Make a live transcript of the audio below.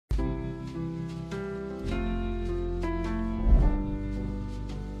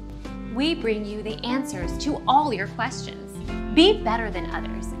we bring you the answers to all your questions. Be better than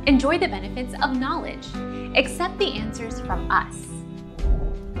others. Enjoy the benefits of knowledge. Accept the answers from us.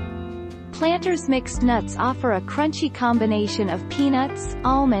 Planters mixed nuts offer a crunchy combination of peanuts,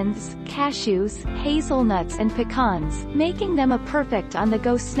 almonds, cashews, hazelnuts and pecans, making them a perfect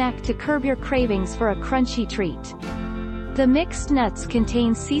on-the-go snack to curb your cravings for a crunchy treat. The mixed nuts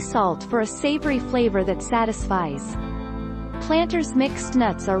contain sea salt for a savory flavor that satisfies. Planters mixed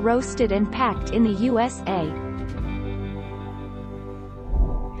nuts are roasted and packed in the USA.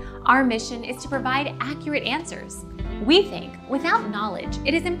 Our mission is to provide accurate answers. We think without knowledge,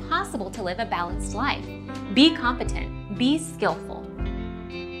 it is impossible to live a balanced life. Be competent, be skillful.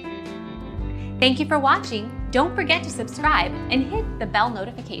 Thank you for watching. Don't forget to subscribe and hit the bell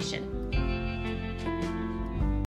notification.